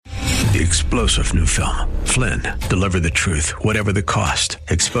The explosive new film, Flynn, deliver the truth, whatever the cost,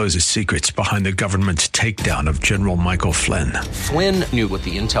 exposes secrets behind the government's takedown of General Michael Flynn. Flynn knew what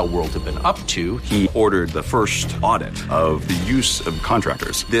the intel world had been up to. He ordered the first audit of the use of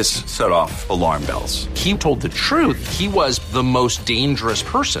contractors. This set off alarm bells. He told the truth. He was the most dangerous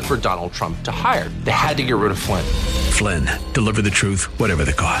person for Donald Trump to hire. They had to get rid of Flynn. Flynn, deliver the truth, whatever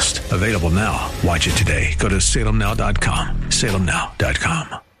the cost. Available now. Watch it today. Go to salemnow.com.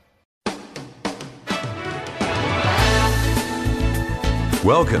 salemnow.com.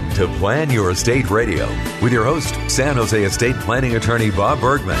 Welcome to Plan Your Estate Radio with your host, San Jose estate planning attorney Bob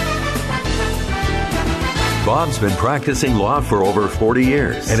Bergman. Bob's been practicing law for over 40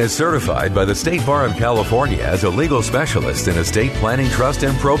 years and is certified by the State Bar of California as a legal specialist in estate planning, trust,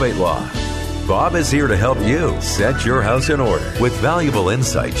 and probate law. Bob is here to help you set your house in order with valuable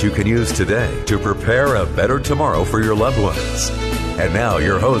insights you can use today to prepare a better tomorrow for your loved ones. And now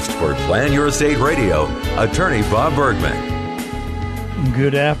your host for Plan Your Estate Radio, attorney Bob Bergman.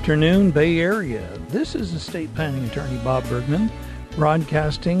 Good afternoon, Bay Area. This is estate planning attorney Bob Bergman,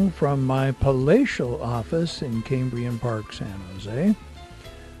 broadcasting from my palatial office in Cambrian Park, San Jose.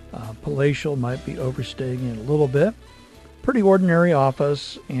 Palatial might be overstating it a little bit. Pretty ordinary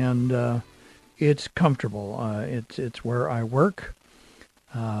office, and it's comfortable. It's where I work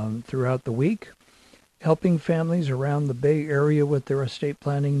throughout the week, helping families around the Bay Area with their estate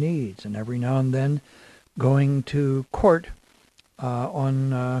planning needs, and every now and then going to court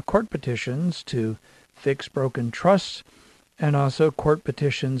on court petitions to fix broken trusts, and also court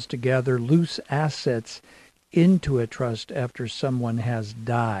petitions to gather loose assets into a trust after someone has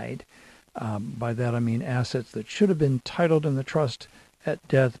died. By that I mean assets that should have been titled in the trust at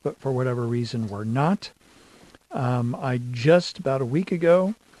death, but for whatever reason were not. I just about a week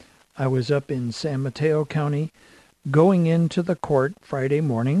ago, I was up in San Mateo County going into the court Friday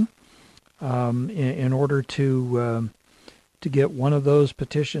morning in order to get one of those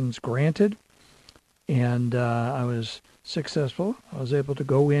petitions granted, and I was successful. I was able to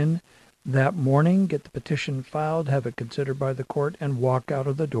go in that morning, get the petition filed, have it considered by the court, and walk out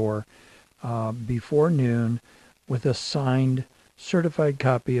of the door before noon with a signed, certified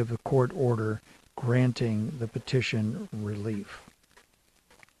copy of the court order granting the petition relief.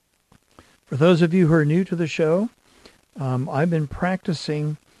 For those of you who are new to the show, I've been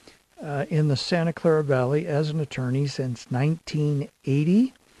practicing in the Santa Clara Valley as an attorney since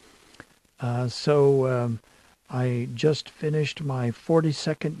 1980. So I just finished my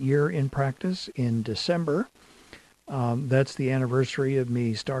 42nd year in practice in December. That's the anniversary of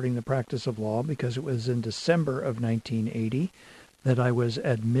me starting the practice of law, because it was in December of 1980 that I was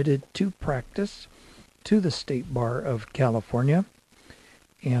admitted to practice to the State Bar of California.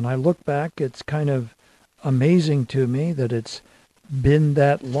 And I look back, it's kind of amazing to me that it's been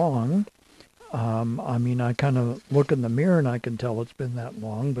that long. I mean, I kind of look in the mirror and I can tell it's been that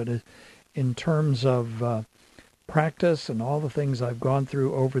long, but in terms of practice and all the things I've gone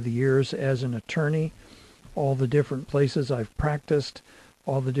through over the years as an attorney, all the different places I've practiced,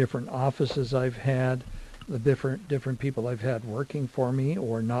 all the different offices I've had, the different people I've had working for me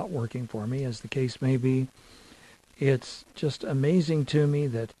or not working for me, as the case may be, it's just amazing to me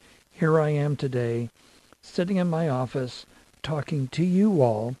that here I am today, sitting in my office, talking to you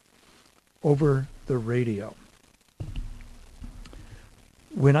all over the radio.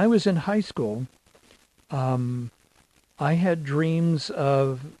 When I was in high school, I had dreams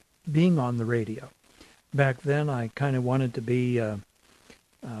of being on the radio. Back then, I kind of wanted to be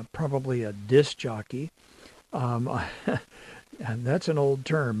probably a disc jockey. And that's an old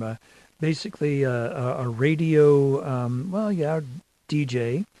term. Basically, a radio,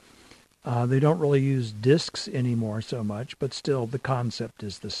 DJ. They don't really use discs anymore so much, but still the concept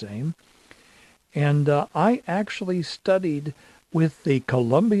is the same. And I actually studied with the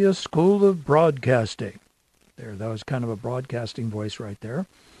Columbia School of Broadcasting. That was kind of a broadcasting voice right there.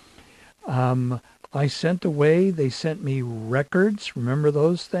 They sent me records. Remember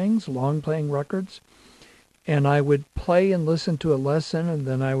those things? Long playing records. And I would play and listen to a lesson, and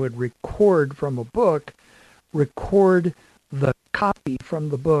then I would record from a book, record the copy from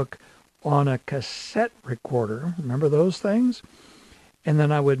the book on a cassette recorder. Remember those things? And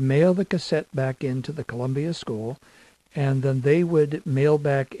then I would mail the cassette back into the Columbia School, and then they would mail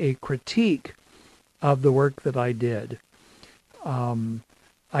back a critique of the work that I did.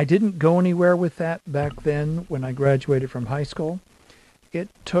 I didn't go anywhere with that back then when I graduated from high school. It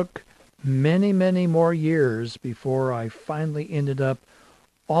took many, many more years before I finally ended up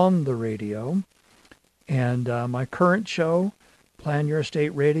on the radio. And my current show, Plan Your Estate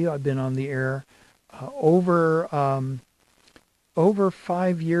Radio, I've been on the air over over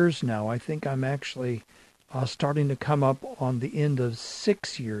 5 years now. I think I'm actually starting to come up on the end of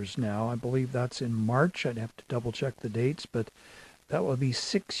 6 years now. I believe that's in March. I'd have to double check the dates, but that will be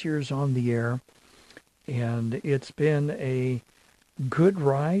 6 years on the air. And it's been a good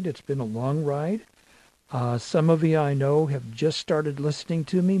ride. It's been a long ride. Some of you I know have just started listening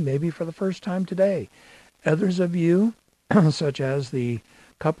to me, maybe for the first time today. Others of you, such as the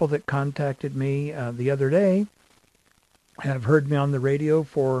couple that contacted me the other day, have heard me on the radio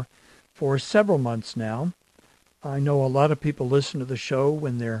for several months now. I know a lot of people listen to the show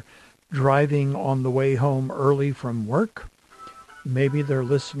when they're driving on the way home early from work. Maybe they're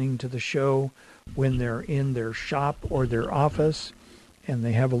listening to the show when they're in their shop or their office and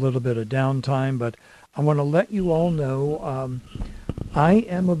they have a little bit of downtime. But I want to let you all know I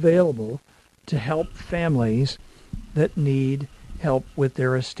am available to help families that need help with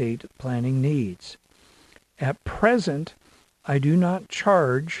their estate planning needs. At present, I do not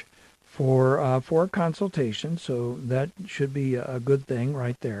charge for a consultation, so that should be a good thing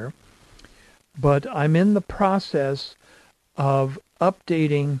right there. But I'm in the process of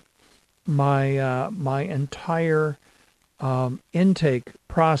updating my entire intake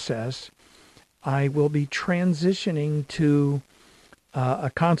process. I will be transitioning to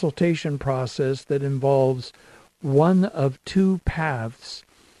a consultation process that involves one of two paths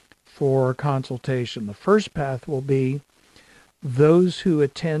for consultation. The first path will be those who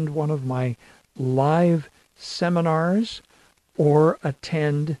attend one of my live seminars or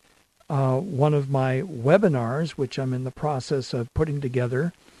attend one of my webinars, which I'm in the process of putting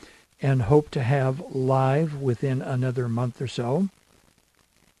together and hope to have live within another month or so.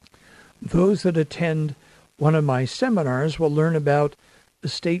 Those that attend one of my seminars will learn about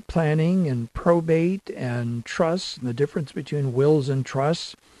estate planning and probate and trusts and the difference between wills and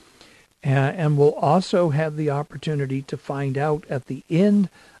trusts. And will also have the opportunity to find out at the end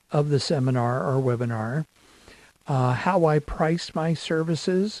of the seminar or webinar how I price my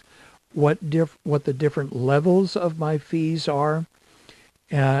services, what the different levels of my fees are.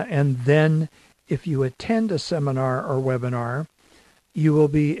 And then if you attend a seminar or webinar, you will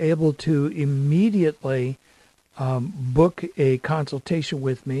be able to immediately book a consultation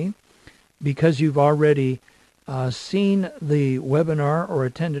with me because you've already seen the webinar or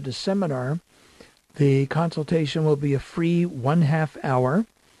attended a seminar. The consultation will be a free 1/2 hour,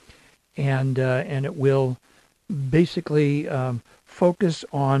 and it will basically focus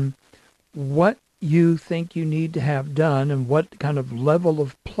on what you think you need to have done and what kind of level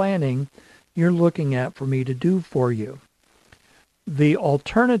of planning you're looking at for me to do for you. The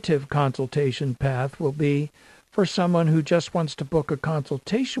alternative consultation path will be for someone who just wants to book a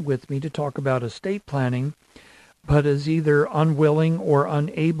consultation with me to talk about estate planning, but is either unwilling or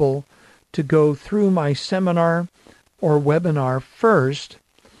unable to go through my seminar or webinar first.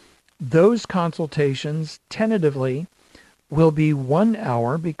 Those consultations tentatively will be 1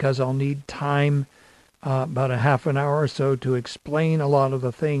 hour because I'll need time, about a half an hour or so, to explain a lot of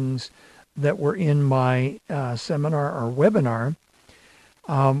the things that were in my seminar or webinar.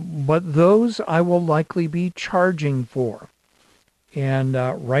 But those I will likely be charging for. And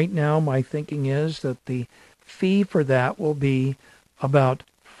right now my thinking is that the fee for that will be about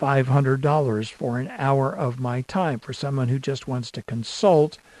 $500 for an hour of my time for someone who just wants to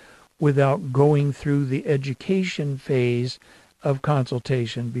consult without going through the education phase of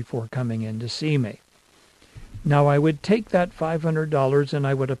consultation before coming in to see me. Now, I would take that $500 and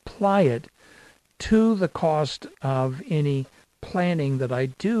I would apply it to the cost of any planning that I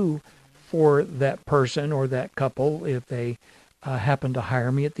do for that person or that couple if they happen to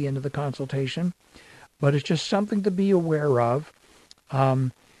hire me at the end of the consultation. But it's just something to be aware of.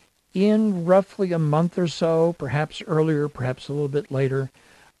 In roughly a month or so, perhaps earlier, perhaps a little bit later,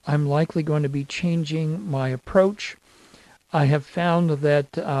 I'm likely going to be changing my approach. I have found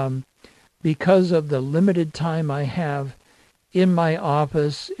that because of the limited time I have in my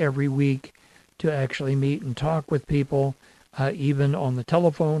office every week to actually meet and talk with people, even on the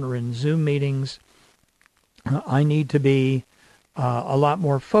telephone or in Zoom meetings, I need to be a lot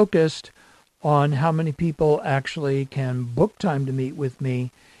more focused on how many people actually can book time to meet with me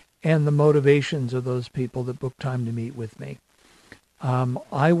and the motivations of those people that book time to meet with me.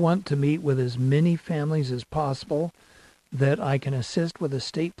 I want to meet with as many families as possible that I can assist with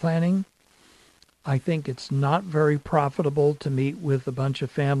estate planning. I think it's not very profitable to meet with a bunch of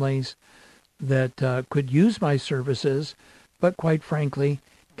families that could use my services, but quite frankly,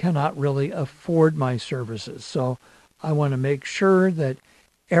 cannot really afford my services. So I want to make sure that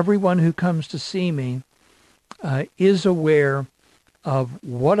everyone who comes to see me is aware of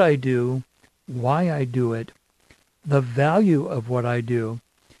what I do, why I do it, the value of what I do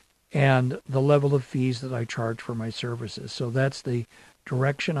and the level of fees that I charge for my services. So that's the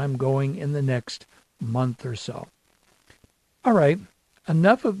direction I'm going in the next month or so. All right,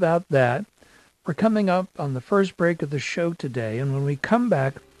 enough about that. We're coming up on the first break of the show today, and when we come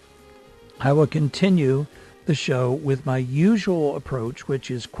back, I will continue the show with my usual approach,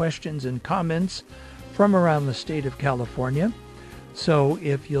 which is questions and comments from around the state of California. So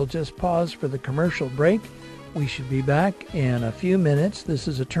if you'll just pause for the commercial break, we should be back in a few minutes. This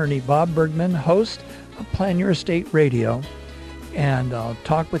is Attorney Bob Bergman, host of Plan Your Estate Radio, and I'll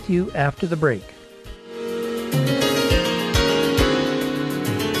talk with you after the break.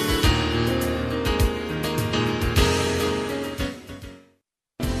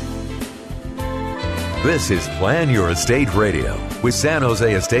 This is Plan Your Estate Radio with San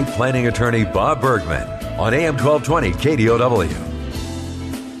Jose estate planning attorney Bob Bergman on AM 1220 KDOW.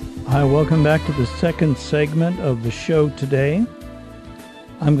 Hi, welcome back to the second segment of the show today.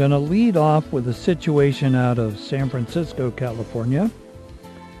 I'm going to lead off with a situation out of San Francisco, California.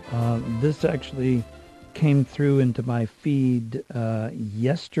 This actually came through into my feed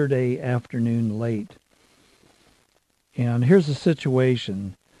yesterday afternoon late. And here's the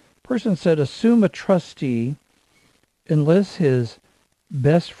situation. Person said, assume a trustee enlists his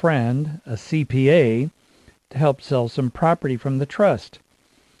best friend, a CPA, to help sell some property from the trust.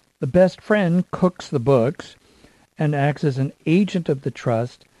 The best friend cooks the books and acts as an agent of the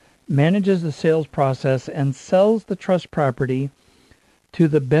trust, manages the sales process, and sells the trust property to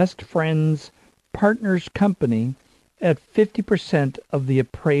the best friend's partner's company at 50% of the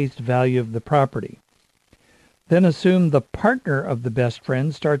appraised value of the property. Then assume the partner of the best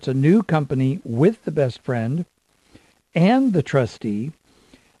friend starts a new company with the best friend and the trustee,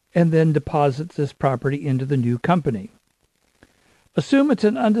 and then deposits this property into the new company. Assume it's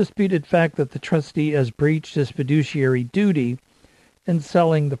an undisputed fact that the trustee has breached his fiduciary duty in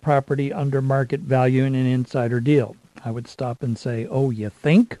selling the property under market value in an insider deal. I would stop and say, oh, you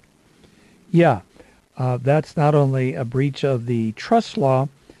think? Yeah, that's not only a breach of the trust law,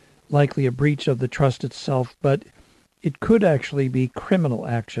 likely a breach of the trust itself, but it could actually be criminal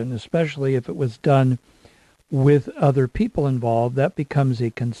action, especially if it was done with other people involved. That becomes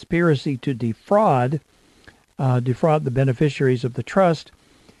a conspiracy to defraud the beneficiaries of the trust,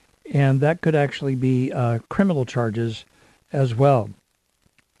 and that could actually be criminal charges as well.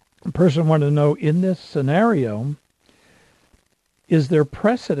 The person wanted to know, in this scenario, is there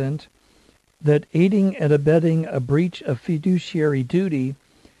precedent that aiding and abetting a breach of fiduciary duty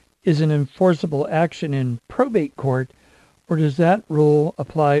is an enforceable action in probate court, or does that rule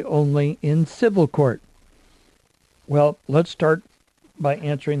apply only in civil court? Well, let's start by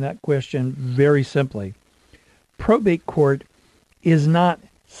answering that question very simply. Probate court is not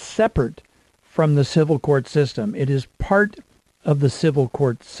separate from the civil court system. It is part of the civil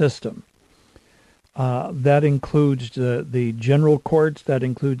court system. That includes the general courts, that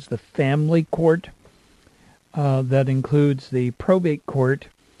includes the family court, that includes the probate court,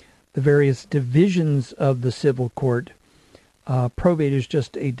 the various divisions of the civil court. Probate is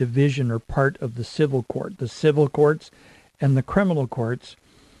just a division or part of the civil court. The civil courts and the criminal courts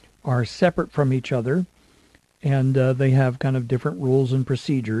are separate from each other, and they have kind of different rules and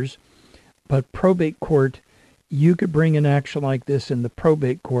procedures. But probate court, you could bring an action like this in the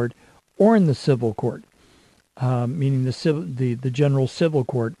probate court or in the civil court, meaning the general civil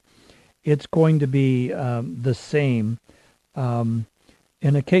court. It's going to be the same.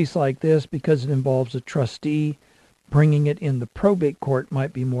 In a case like this, because it involves a trustee, bringing it in the probate court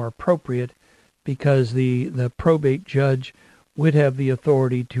might be more appropriate, because the probate judge would have the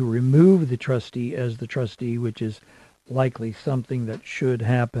authority to remove the trustee as the trustee, which is likely something that should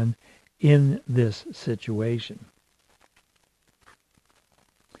happen in this situation.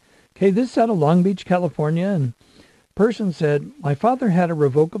 Okay, this is out of Long Beach, California, and person said, my father had a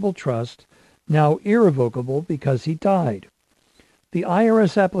revocable trust, now irrevocable because he died. The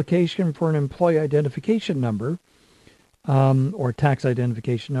IRS application for an employee identification number or tax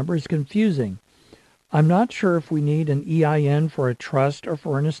identification number is confusing. I'm not sure if we need an EIN for a trust or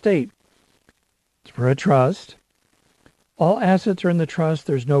for an estate. It's for a trust. All assets are in the trust.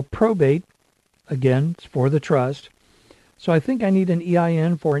 There's no probate. Again, it's for the trust. So I think I need an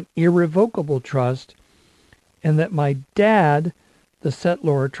EIN for an irrevocable trust, and that my dad, the settlor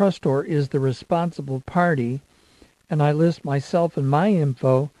or trustor, is the responsible party, and I list myself and my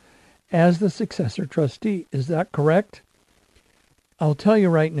info as the successor trustee. Is that correct? I'll tell you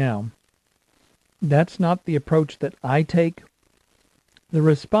right now, that's not the approach that I take. The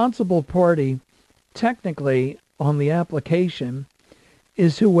responsible party, technically, on the application,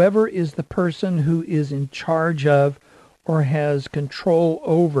 is whoever is the person who is in charge of or has control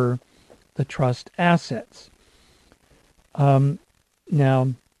over the trust assets.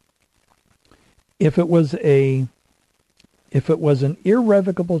 Now, if it was an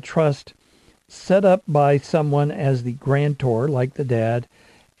irrevocable trust set up by someone as the grantor, like the dad,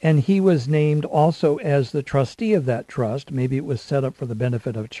 and he was named also as the trustee of that trust, maybe it was set up for the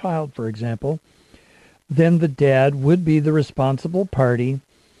benefit of a child, for example, then the dad would be the responsible party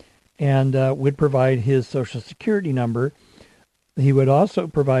and would provide his Social Security number. He would also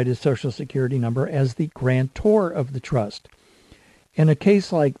provide his Social Security number as the grantor of the trust. In a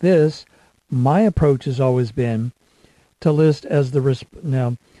case like this, my approach has always been to list as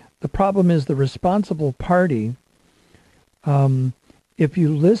now, the problem is the responsible party. If you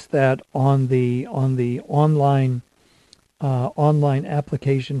list that on the online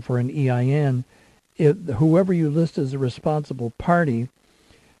application for an EIN, whoever you list as a responsible party,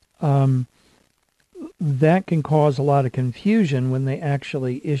 that can cause a lot of confusion when they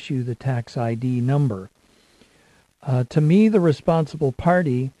actually issue the tax ID number. To me, the responsible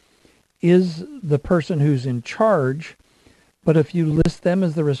party is the person who's in charge, but if you list them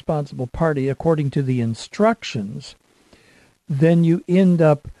as the responsible party according to the instructions, then you end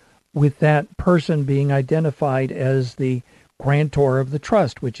up with that person being identified as the grantor of the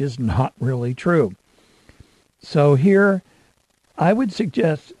trust, which is not really true. So here, I would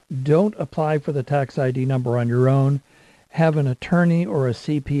suggest don't apply for the tax ID number on your own. Have an attorney or a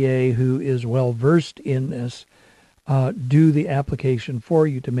CPA who is well versed in this do the application for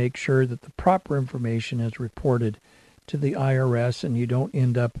you to make sure that the proper information is reported to the IRS and you don't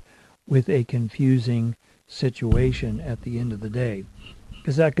end up with a confusing situation at the end of the day,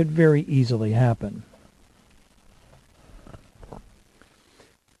 because that could very easily happen.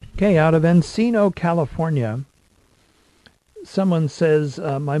 Okay, out of Encino, California, someone says,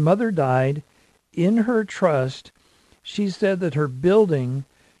 my mother died. In her trust, she said that her building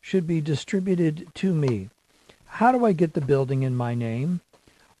should be distributed to me. How do I get the building in my name?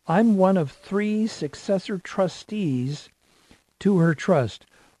 I'm one of 3 successor trustees to her trust.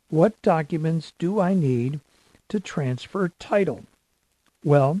 What documents do I need to transfer title?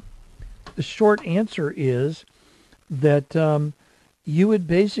 Well, the short answer is that you would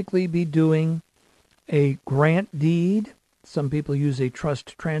basically be doing a grant deed. Some people use a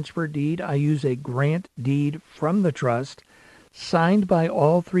trust transfer deed. I use a grant deed from the trust, signed by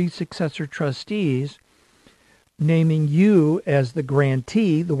all 3 successor trustees, naming you as the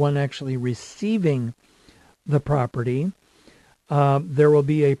grantee, the one actually receiving the property. There will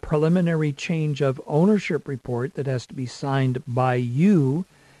be a preliminary change of ownership report that has to be signed by you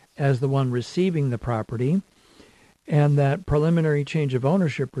as the one receiving the property. And that preliminary change of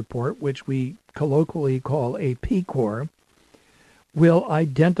ownership report, which we colloquially call a PCOR, will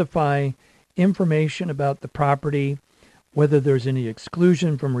identify information about the property, whether there's any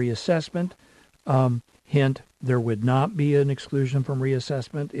exclusion from reassessment. Hint, there would not be an exclusion from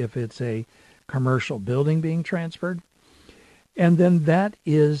reassessment if it's a commercial building being transferred. And then that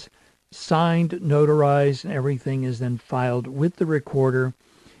is signed, notarized, and everything is then filed with the recorder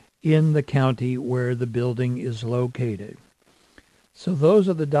in the county where the building is located. So those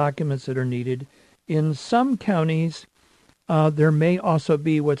are the documents that are needed. In some counties, there may also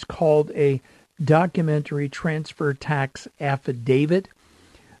be what's called a documentary transfer tax affidavit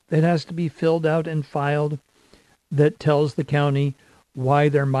that has to be filled out and filed that tells the county why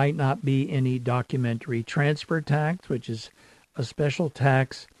there might not be any documentary transfer tax, which is a special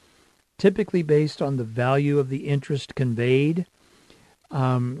tax typically based on the value of the interest conveyed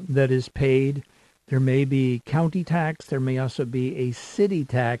that is paid. There may be county tax. There may also be a city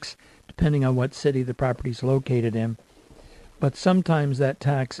tax, depending on what city the property is located in. But sometimes that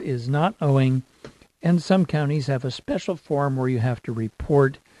tax is not owing, and some counties have a special form where you have to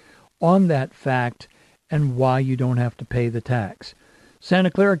report on that fact and why you don't have to pay the tax.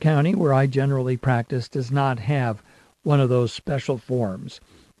 Santa Clara County, where I generally practice, does not have one of those special forms.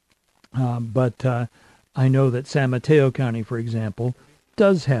 But I know that San Mateo County, for example,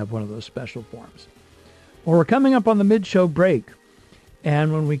 does have one of those special forms. Well, we're coming up on the mid-show break.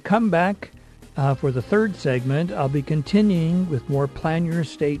 And when we come back for the third segment, I'll be continuing with more Plan Your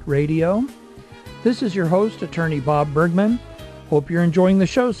Estate Radio. This is your host, Attorney Bob Bergman. Hope you're enjoying the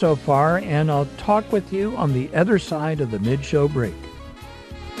show so far, and I'll talk with you on the other side of the mid-show break.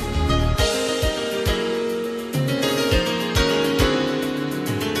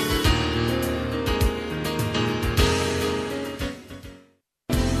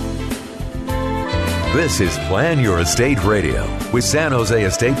 This is Plan Your Estate Radio with San Jose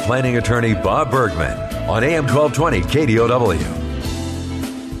estate planning attorney Bob Bergman on AM 1220 KDOW.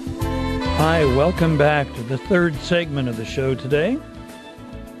 Hi, welcome back to the third segment of the show today.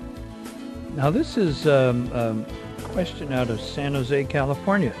 Now, this is a question out of San Jose,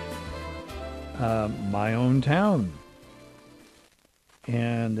 California, my own town.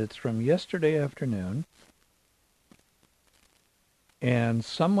 And it's from yesterday afternoon. And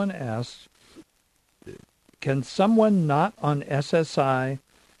someone asked, can someone not on SSI,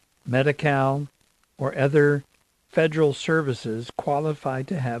 Medi-Cal, or other federal services qualify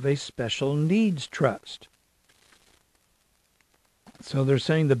to have a special needs trust? So they're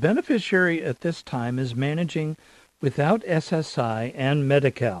saying the beneficiary at this time is managing without SSI and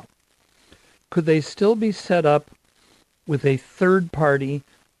Medi-Cal. Could they still be set up with a third-party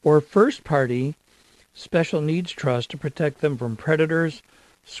or first-party special needs trust to protect them from predators,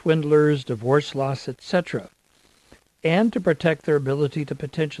 swindlers, divorce loss, etc., and to protect their ability to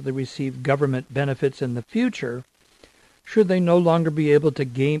potentially receive government benefits in the future should they no longer be able to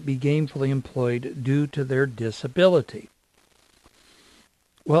be gainfully employed due to their disability?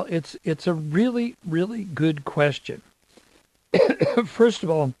 Well, it's a really, really good question. First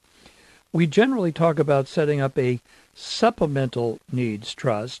of all, we generally talk about setting up a supplemental needs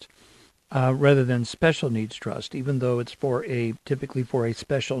trust rather than special needs trust, even though it's typically for a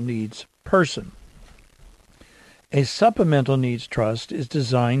special needs person. A supplemental needs trust is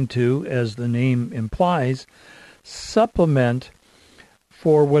designed to, as the name implies, supplement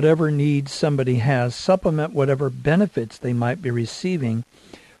for whatever needs somebody has, supplement whatever benefits they might be receiving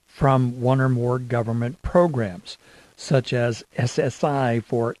from one or more government programs, such as SSI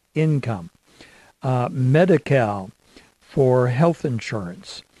for income, Medi-Cal for health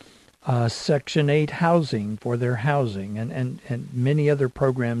insurance, Section 8 housing for their housing, and many other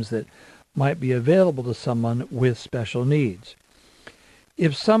programs that might be available to someone with special needs.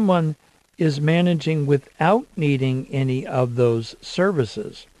 If someone is managing without needing any of those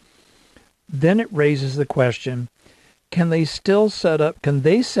services, then it raises the question, can they set up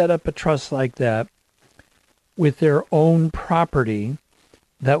a trust like that with their own property?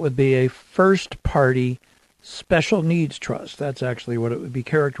 That would be a first party special needs trust. That's actually what it would be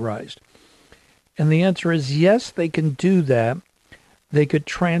characterized. And the answer is yes, they can do that. They could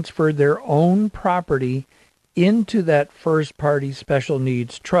transfer their own property into that first party special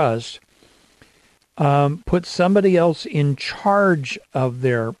needs trust, put somebody else in charge of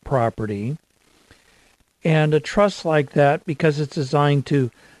their property, and a trust like that, because it's designed to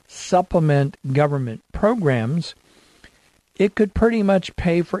supplement government programs, it could pretty much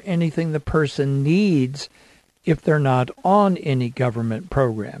pay for anything the person needs if they're not on any government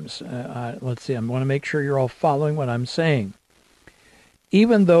programs. Let's see, I want to make sure you're all following what I'm saying.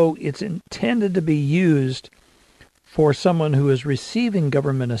 Even though it's intended to be used for someone who is receiving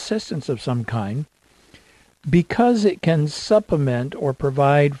government assistance of some kind, because it can supplement or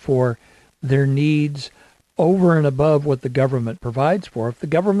provide for their needs over and above what the government provides for. If the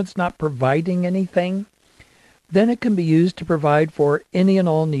government's not providing anything, then it can be used to provide for any and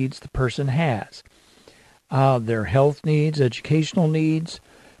all needs the person has. Their health needs, educational needs,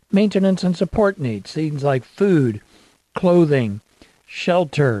 maintenance and support needs, things like food, clothing,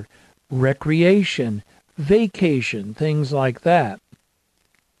 shelter, recreation, vacation, things like that.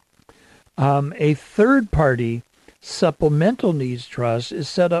 A third-party supplemental needs trust is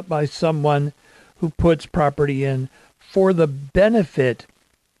set up by someone who puts property in for the benefit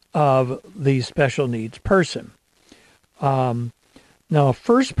of the special needs person. Now, a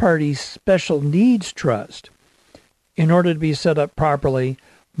first-party special needs trust, in order to be set up properly,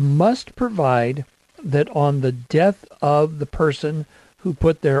 must provide that on the death of the person who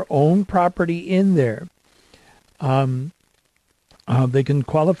put their own property in there, they can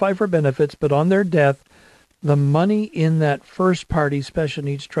qualify for benefits, but on their death, the money in that first-party special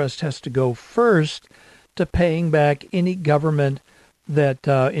needs trust has to go first to paying back any government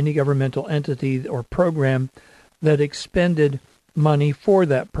any governmental entity or program that expended money for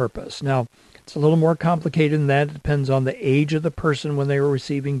that purpose. Now, it's a little more complicated than that. It depends on the age of the person when they were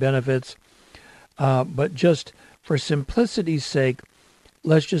receiving benefits. But just for simplicity's sake,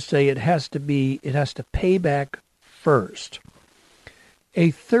 let's just say it has to pay back first.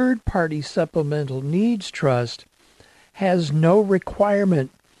 A third-party supplemental needs trust has no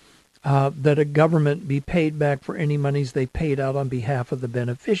requirement that a government be paid back for any monies they paid out on behalf of the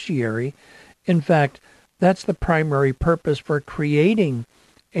beneficiary. In fact, that's the primary purpose for creating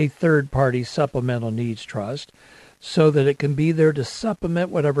a third-party supplemental needs trust, so that it can be there to supplement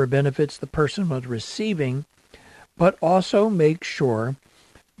whatever benefits the person was receiving, but also make sure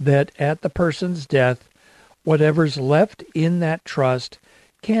that at the person's death, whatever's left in that trust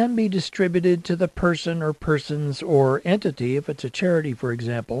can be distributed to the person or persons or entity, if it's a charity, for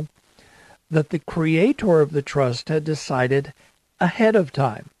example, that the creator of the trust had decided ahead of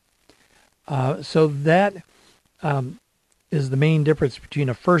time. So that is the main difference between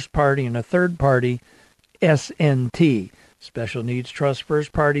a first party and a third party SNT, Special Needs Trust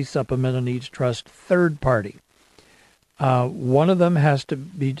first party, Supplemental Needs Trust third party. One of them has to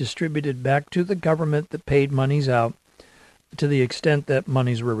be distributed back to the government that paid monies out to the extent that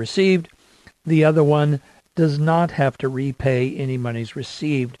monies were received. The other one does not have to repay any monies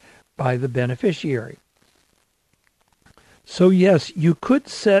received by the beneficiary. So yes, you could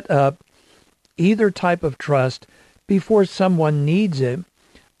set up either type of trust before someone needs it,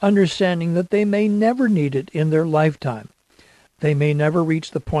 understanding that they may never need it in their lifetime. They may never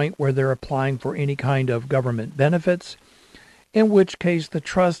reach the point where they're applying for any kind of government benefits, in which case the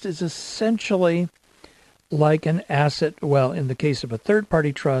trust is essentially like an asset, well, in the case of a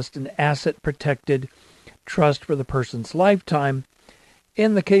third-party trust, an asset-protected trust for the person's lifetime.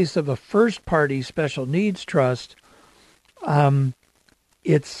 In the case of a first-party special needs trust,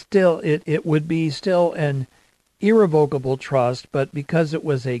 it would be still an irrevocable trust, but because it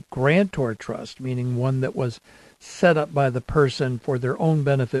was a grantor trust, meaning one that was set up by the person for their own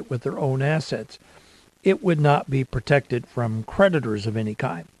benefit with their own assets, it would not be protected from creditors of any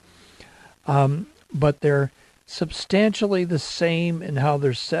kind. But they're substantially the same in how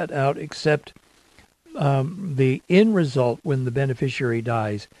they're set out, except the end result when the beneficiary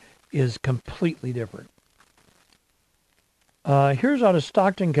dies is completely different. Here's out of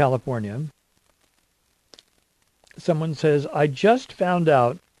Stockton, California. Someone says, I just found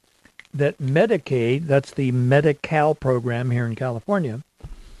out that Medicaid, that's the Medi-Cal program here in California,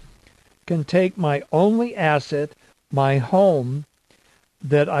 can take my only asset, my home,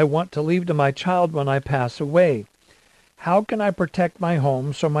 that I want to leave to my child when I pass away. How can I protect my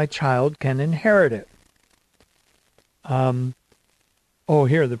home so my child can inherit it?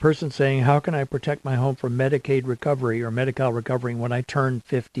 Here, the person's saying, how can I protect my home from Medicaid recovery or Medi-Cal recovery when I turn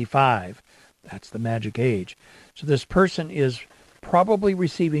 55? That's the magic age. So this person is probably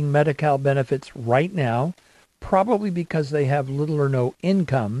receiving Medi-Cal benefits right now, probably because they have little or no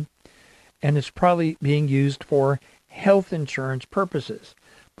income, and it's probably being used for health insurance purposes.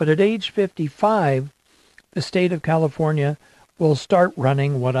 But at age 55, the state of California will start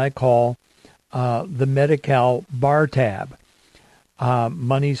running what I call the Medi-Cal bar tab.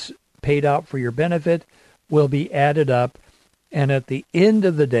 Monies paid out for your benefit will be added up, and at the end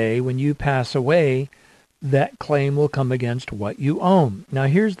of the day, when you pass away, that claim will come against what you own. Now,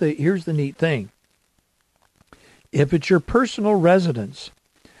 here's the neat thing. If it's your personal residence,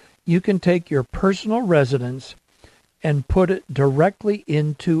 you can take your personal residence and put it directly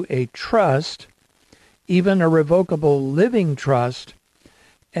into a trust, even a revocable living trust,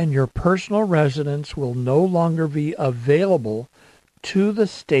 and your personal residence will no longer be available to the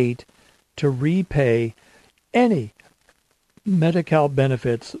state to repay any Medi-Cal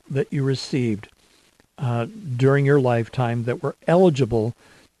benefits that you received during your lifetime that were eligible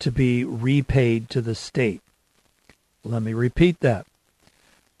to be repaid to the state. Let me repeat that.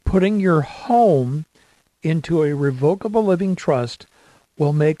 Putting your home into a revocable living trust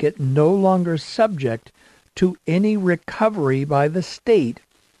will make it no longer subject to any recovery by the state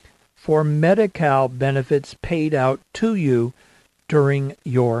for Medi-Cal benefits paid out to you during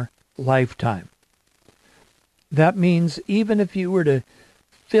your lifetime. That means even if you were to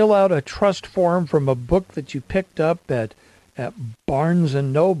fill out a trust form from a book that you picked up at Barnes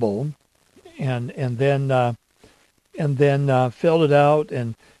and Noble, and then filled it out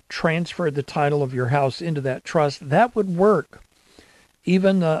and transferred the title of your house into that trust, that would work.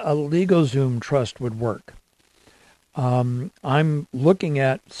 Even a LegalZoom trust would work. I'm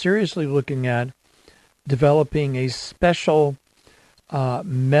seriously looking at developing a special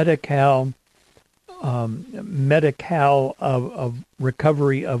Medi-Cal of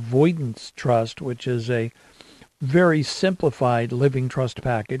recovery avoidance trust, which is a very simplified living trust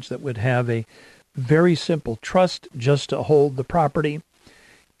package that would have a very simple trust just to hold the property.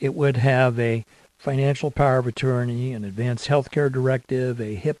 It would have a financial power of attorney, an advanced health care directive,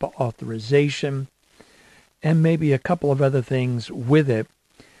 a HIPAA authorization, and maybe a couple of other things with it.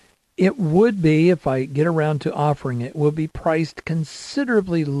 It would be, if I get around to offering it, will be priced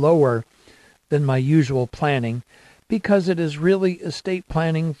considerably lower than my usual planning because it is really estate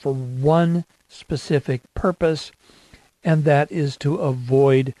planning for one specific purpose, and that is to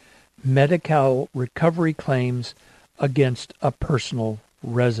avoid Medi-Cal recovery claims against a personal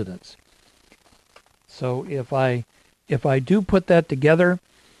residence. So if I do put that together,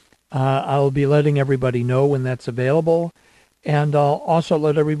 I'll be letting everybody know when that's available, and I'll also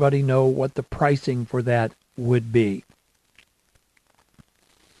let everybody know what the pricing for that would be.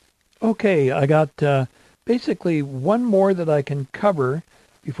 Okay, I got basically one more that I can cover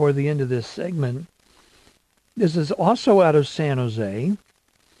before the end of this segment. This is also out of San Jose.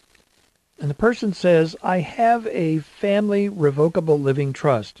 And the person says, I have a family revocable living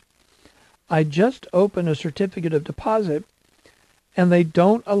trust. I just opened a certificate of deposit, and they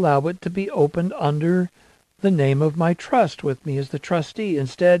don't allow it to be opened under the name of my trust with me as the trustee.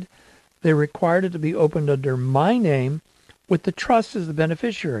 Instead, they required it to be opened under my name with the trust as the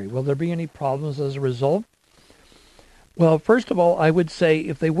beneficiary. Will there be any problems as a result? Well, first of all, I would say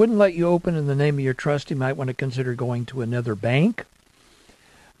if they wouldn't let you open in the name of your trust, you might want to consider going to another bank.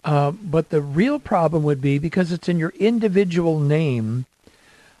 But the real problem would be because it's in your individual name,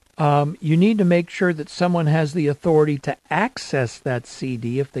 you need to make sure that someone has the authority to access that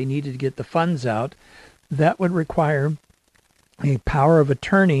CD if they needed to get the funds out. That would require a power of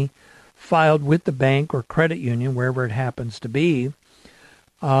attorney filed with the bank or credit union, wherever it happens to be.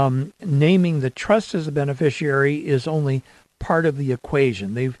 Naming the trust as a beneficiary is only part of the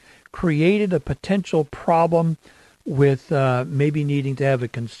equation. They've created a potential problem with maybe needing to have a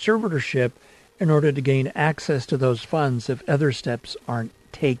conservatorship in order to gain access to those funds if other steps aren't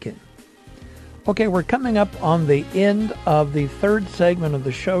taken. Okay, we're coming up on the end of the third segment of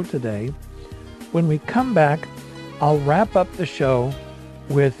the show today. When we come back, I'll wrap up the show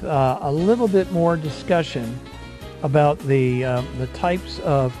with a little bit more discussion about the types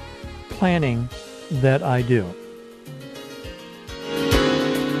of planning that I do.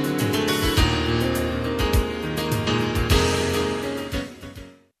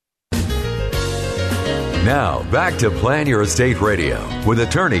 Now, back to Plan Your Estate Radio with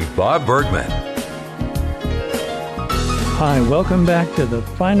attorney Bob Bergman. Hi, welcome back to the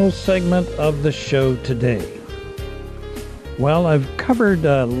final segment of the show today. Well, I've covered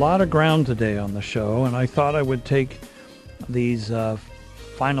a lot of ground today on the show, and I thought I would take these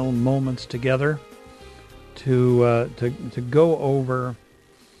final moments together to go over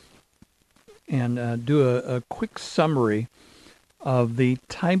and do a quick summary of the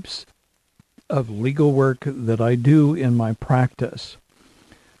types of legal work that I do in my practice.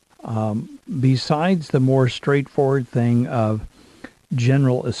 Besides the more straightforward thing of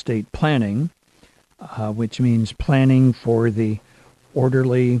general estate planning, which means planning for the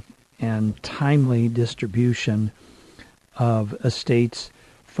orderly and timely distribution of estates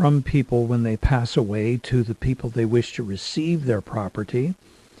from people when they pass away to the people they wish to receive their property,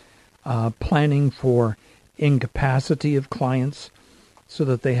 planning for incapacity of clients so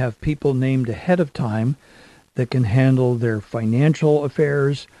that they have people named ahead of time that can handle their financial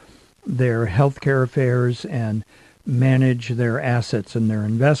affairs, their healthcare affairs, and manage their assets and their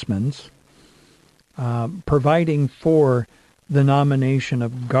investments. Providing for the nomination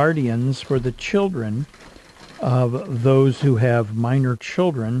of guardians for the children of those who have minor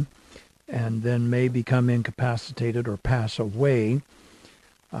children and then may become incapacitated or pass away.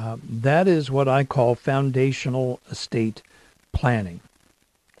 That is what I call foundational estate planning.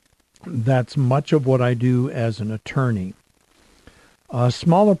 That's much of what I do as an attorney. A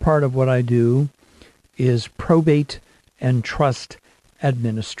smaller part of what I do is probate and trust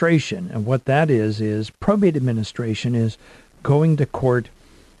administration. And what that is probate administration is going to court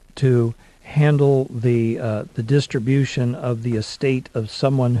to handle the distribution of the estate of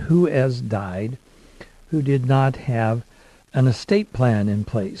someone who has died, who did not have an estate plan in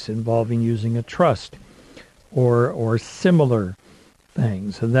place involving using a trust or similar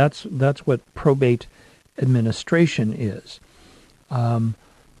things. So that's what probate administration is.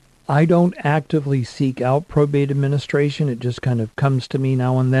 I don't actively seek out probate administration. It just kind of comes to me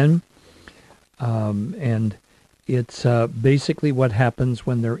now and then. And it's basically what happens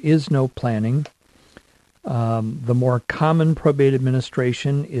when there is no planning. The more common probate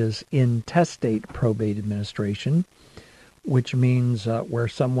administration is intestate probate administration, which means where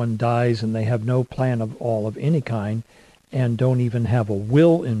someone dies and they have no plan of any kind and don't even have a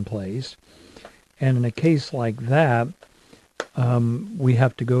will in place. And in a case like that, we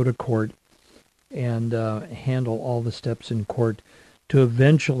have to go to court and handle all the steps in court to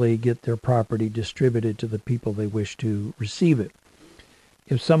eventually get their property distributed to the people they wish to receive it.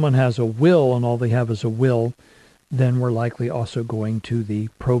 If someone has a will and all they have is a will, then we're likely also going to the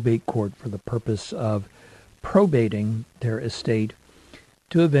probate court for the purpose of probating their estate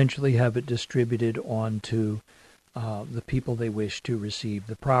to eventually have it distributed onto the people they wish to receive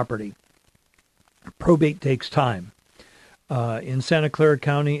the property. Probate takes time. In Santa Clara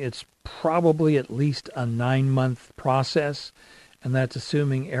County, it's probably at least a 9-month process, and that's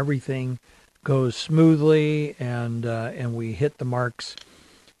assuming everything goes smoothly and we hit the marks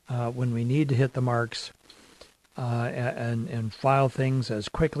when we need to hit the marks. and file things as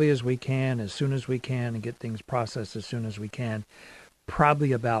quickly as we can, as soon as we can, and get things processed as soon as we can.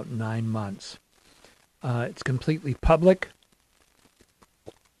 Probably about 9 months. It's completely public.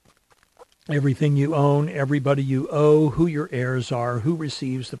 Everything you own, everybody you owe, who your heirs are, who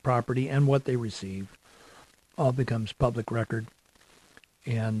receives the property, and what they receive, all becomes public record.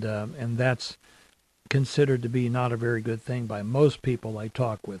 And that's considered to be not a very good thing by most people I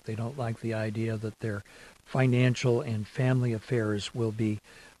talk with. They don't like the idea that their financial and family affairs will be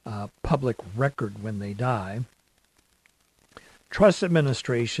public record when they die. Trust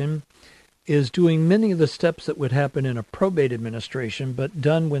administration is doing many of the steps that would happen in a probate administration, but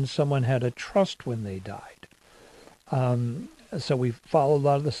done when someone had a trust when they died. So we follow a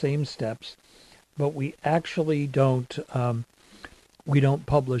lot of the same steps, but we actually don't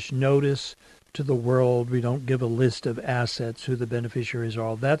publish notice to the world. We don't give a list of assets, who the beneficiaries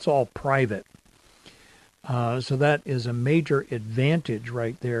are. That's all private. So that is a major advantage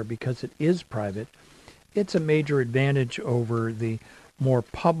right there because it is private. It's a major advantage over the more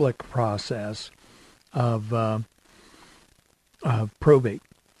public process of probate.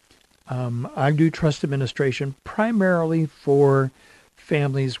 I do trust administration primarily for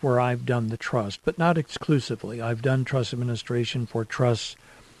families where I've done the trust, but not exclusively. I've done trust administration for trusts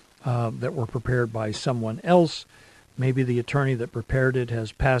that were prepared by someone else. Maybe the attorney that prepared it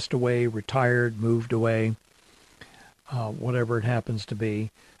has passed away, retired, moved away, whatever it happens to be.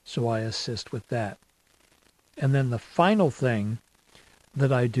 So I assist with that. And then the final thing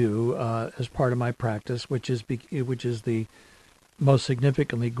that I do as part of my practice, which is the most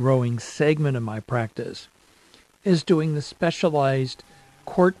significantly growing segment of my practice, is doing the specialized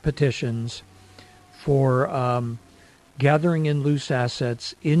court petitions for gathering in loose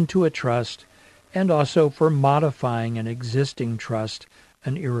assets into a trust, and also for modifying an existing trust,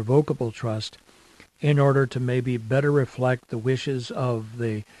 an irrevocable trust, in order to maybe better reflect the wishes of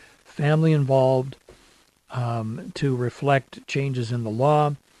the family involved, to reflect changes in the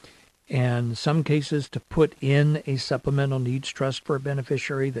law, and some cases to put in a supplemental needs trust for a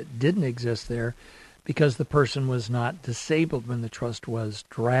beneficiary that didn't exist there because the person was not disabled when the trust was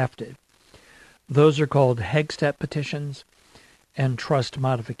drafted. Those are called Hegstat petitions and trust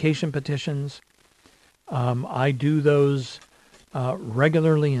modification petitions. I do those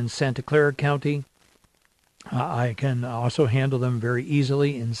regularly in Santa Clara County. I can also handle them very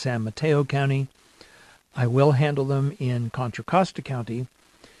easily in San Mateo County. I will handle them in Contra Costa County.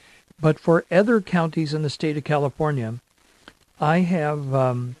 But for other counties in the state of California, I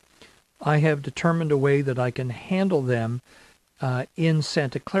have determined a way that I can handle them in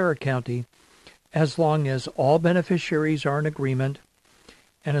Santa Clara County, as long as all beneficiaries are in agreement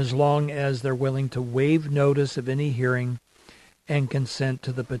and as long as they're willing to waive notice of any hearing and consent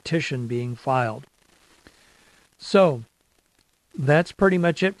to the petition being filed. So that's pretty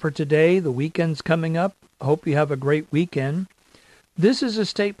much it for today. The weekend's coming up. Hope you have a great weekend. This is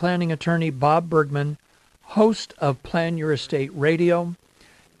estate planning attorney Bob Bergman, host of Plan Your Estate Radio.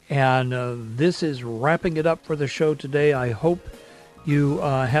 And this is wrapping it up for the show today. I hope you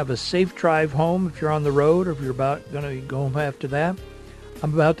have a safe drive home if you're on the road, or if you're about going to go home after that.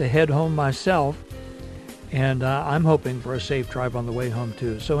 I'm about to head home myself, and I'm hoping for a safe drive on the way home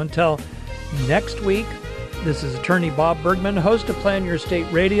too. So until next week, this is attorney Bob Bergman, host of Plan Your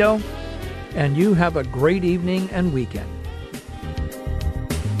Estate Radio, and you have a great evening and weekend.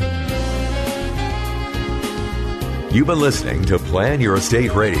 You've been listening to Plan Your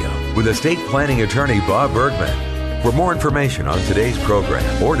Estate Radio with estate planning attorney Bob Bergman. For more information on today's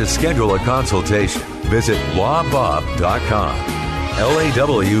program or to schedule a consultation, visit lawbob.com,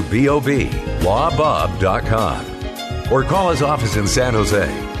 LAWBOB, lawbob.com, or call his office in San Jose,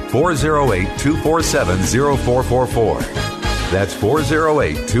 408-247-0444. That's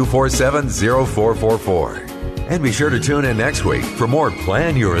 408-247-0444. And be sure to tune in next week for more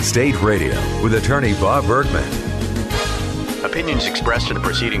Plan Your Estate Radio with attorney Bob Bergman. Opinions expressed in the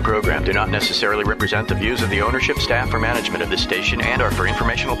preceding program do not necessarily represent the views of the ownership, staff, or management of this station and are for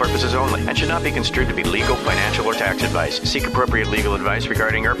informational purposes only and should not be construed to be legal, financial, or tax advice. Seek appropriate legal advice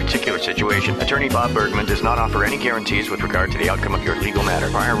regarding your particular situation. Attorney Bob Bergman does not offer any guarantees with regard to the outcome of your legal matter.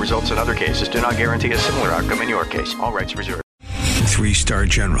 Prior results in other cases do not guarantee a similar outcome in your case. All rights reserved. 3-star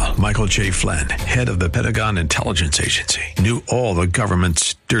General Michael J. Flynn, head of the Pentagon Intelligence Agency, knew all the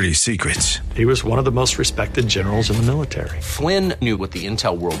government's dirty secrets. He was one of the most respected generals in the military. Flynn knew what the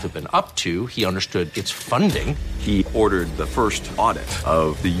intel world had been up to. He understood its funding. He ordered the first audit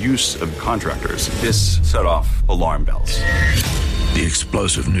of the use of contractors. This set off alarm bells. The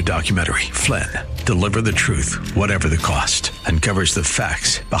explosive new documentary, Flynn, Deliver the Truth, Whatever the Cost, uncovers the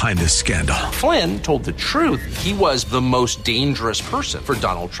facts behind this scandal. Flynn told the truth. He was the most dangerous person for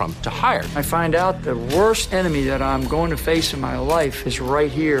Donald Trump to hire. I find out the worst enemy that I'm going to face in my life is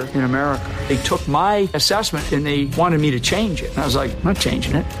right here in America. They took my assessment and they wanted me to change it. And I was like, I'm not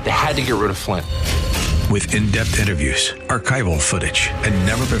changing it. They had to get rid of Flynn. With in-depth interviews, archival footage, and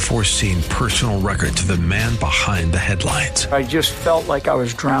never-before-seen personal records of the man behind the headlines. I just felt like I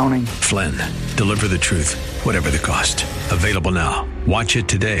was drowning. Flynn, Deliver the Truth, Whatever the Cost. Available now. Watch it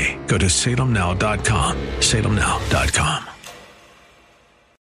today. Go to salemnow.com. salemnow.com.